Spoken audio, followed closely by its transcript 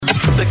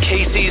The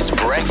Casey's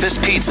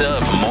Breakfast Pizza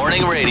of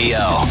morning radio.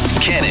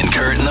 Ken and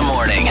Kurt in the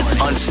morning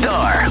on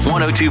Star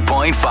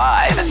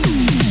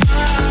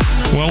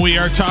 102.5. Well, we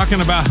are talking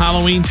about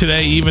Halloween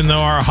today, even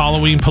though our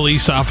Halloween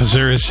police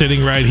officer is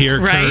sitting right here.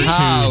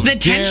 Right. The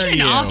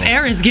tension off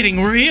air is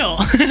getting real.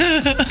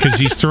 Because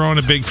he's throwing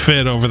a big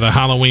fit over the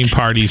Halloween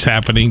parties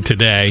happening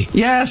today.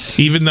 Yes.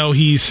 Even though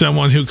he's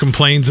someone who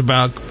complains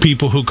about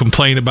people who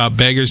complain about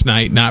Beggars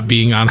Night not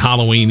being on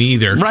Halloween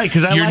either. Right,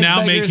 because I like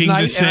Beggars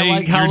Night and I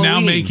like Halloween. You're now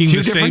making two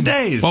the different same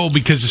days. Oh,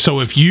 because so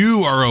if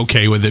you are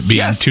okay with it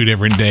being 2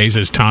 different days,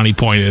 as Tawny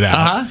pointed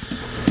out,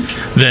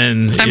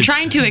 then I'm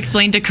trying to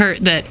explain to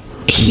Kurt that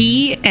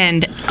he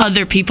and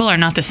other people are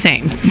not the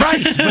same.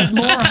 Right, but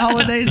more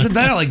holidays the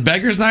better. Like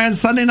Beggars Night on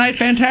Sunday night,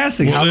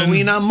 fantastic. Well,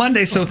 Halloween on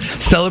Monday, so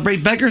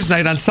celebrate Beggars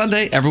Night on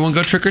Sunday. Everyone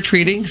go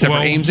trick-or-treating, except for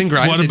Ames and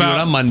Grimes. They do it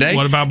on Monday.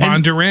 What about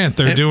Bondurant?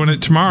 They're doing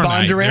it tomorrow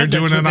night. They're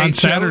doing it on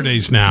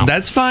Saturdays now.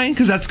 That's fine,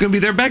 because that's going to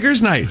be their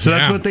Beggars Night, so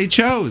that's what they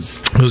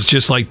chose. It was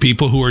just like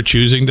people who are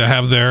choosing to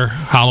have their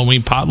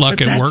Halloween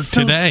potluck at work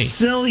today. That's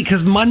so silly,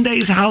 because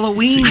Monday's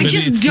Halloween. I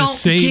just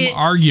don't get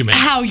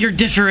how you're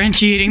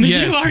differentiating the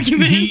two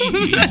arguments.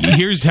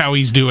 Here's how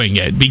he's doing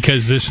it,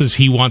 because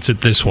he wants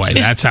it this way.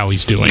 That's how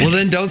he's doing it. Well,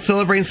 then don't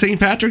celebrate St.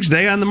 Patrick's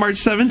Day on the March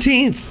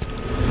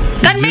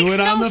 17th. That do makes it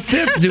on no the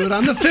 5th. Do it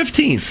on the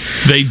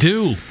 15th. They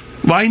do.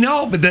 Well, I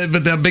know, but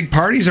the big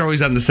parties are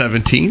always on the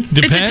 17th.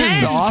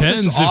 Depends. The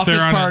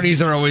office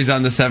parties are always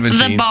on the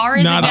 17th. The bar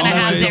isn't going to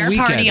have their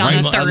party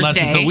on the Thursday. Unless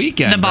it's a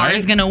weekend. The bar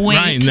is going to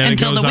wait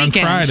until the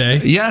weekend. On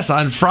Friday. Yes,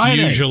 on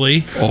Friday.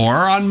 Usually. Or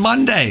on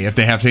Monday. If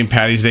they have St.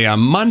 Patty's Day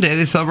on Monday,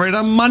 they celebrate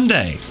on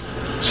Monday.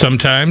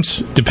 Sometimes.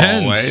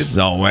 Depends.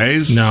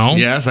 Always. No.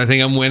 Yes, I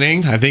think I'm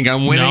winning. No,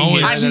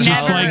 it's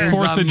just like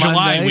 4th of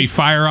July. We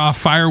fire off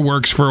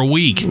fireworks for a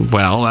week.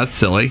 Well, that's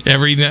silly.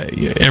 Every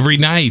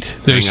night.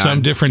 There's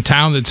some different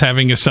town that's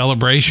having a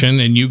celebration,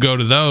 and you go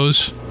to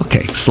those.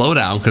 Okay, slow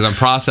down, because I'm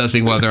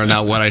processing whether or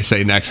not what I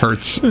say next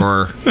hurts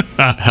or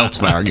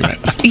helps my argument.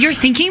 You're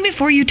thinking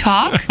before you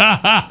talk?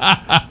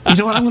 You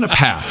know what? I'm going to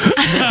pass.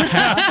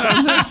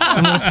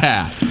 I'm going to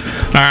pass.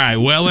 All right.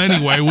 Well,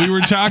 anyway, we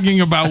were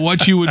talking about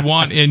what you would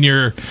want in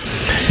your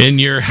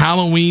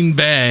Halloween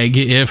bag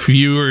if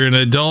you were an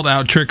adult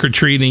out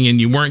trick-or-treating and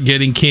you weren't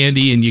getting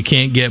candy and you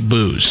can't get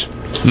booze.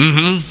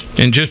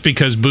 Mm-hmm. And just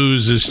because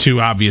booze is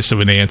too obvious of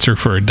an answer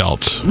for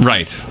adults.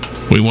 Right.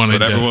 We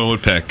wanted what everyone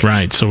would pick.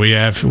 Right. So we're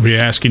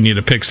asking you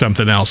to pick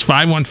something else.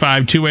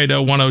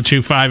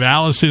 515-280-1025.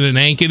 Allison and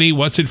Ankeny.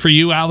 What's it for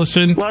you,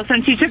 Allison? Well,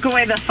 since you took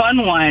away the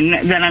fun one,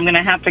 then I'm going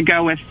to have to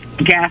go with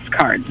gas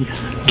cards.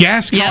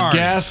 Gas cards.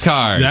 Gas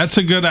cards. That's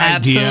a good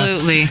idea.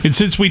 Absolutely. And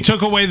since we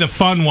took away the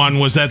fun one,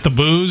 was that the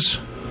booze?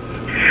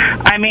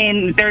 I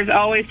mean, there's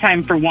always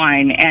time for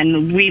wine,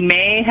 and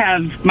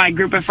my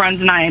group of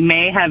friends and I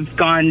may have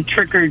gone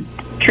trick or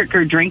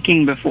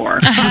drinking before.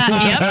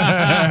 Yep,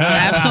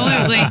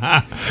 absolutely.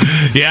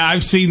 Yeah,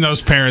 I've seen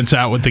those parents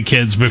out with the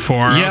kids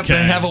before. Yep, okay.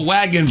 They have a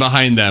wagon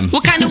behind them.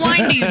 What kind of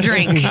wine do you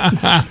drink?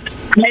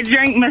 I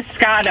drink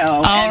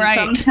Moscato. Right.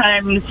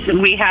 Sometimes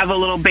we have a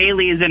little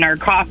Bailey's in our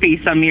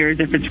coffee some years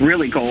if it's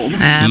really cold.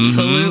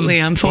 Absolutely,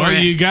 I'm for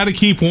it. You got to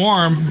keep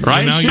warm.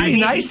 Right? It should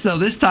be nice, though.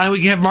 This time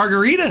we can have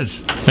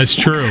margaritas. That's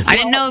true. I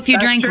didn't know if you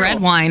drank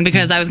red wine,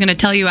 because I was going to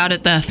tell you out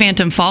at the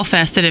Phantom Fall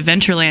Fest at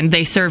Adventureland,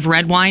 they serve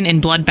red wine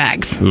in blood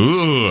bags.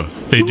 Ooh.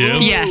 They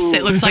do? Yes,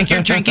 it looks like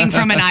you're drinking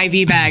from an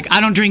IV bag. I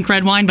don't drink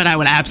red wine, but I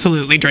would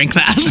absolutely drink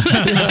that.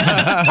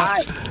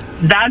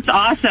 That's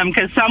awesome,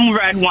 because some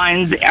red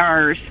wines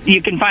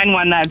you can find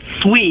one that's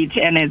sweet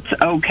and it's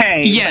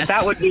okay. Yes. But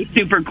that would be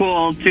super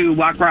cool to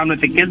walk around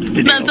with the kids to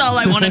do. That's all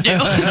I want to do. All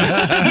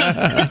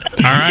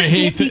right.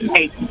 Hey,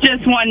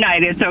 just one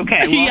night. It's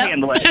okay. We'll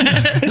handle it.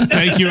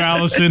 Thank you,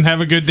 Allison.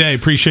 Have a good day.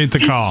 Appreciate the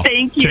call.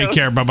 Thank you. Take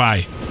care.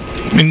 Bye-bye.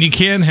 And you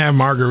can have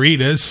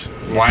margaritas.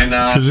 Why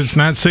not? Because it's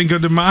not Cinco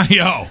de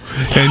Mayo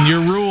and your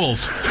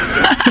rules.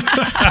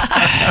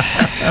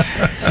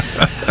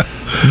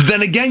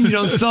 Then again, you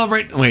don't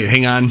celebrate. Wait,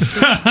 hang on.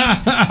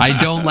 I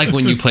don't like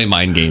when you play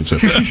mind games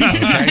with me.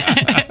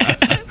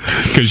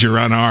 Because you're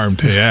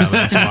unarmed. Yeah,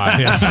 that's why.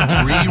 Yeah.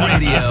 Free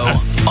radio,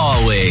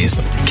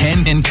 always.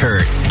 Ken and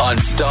Kurt on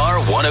Star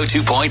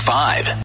 102.5.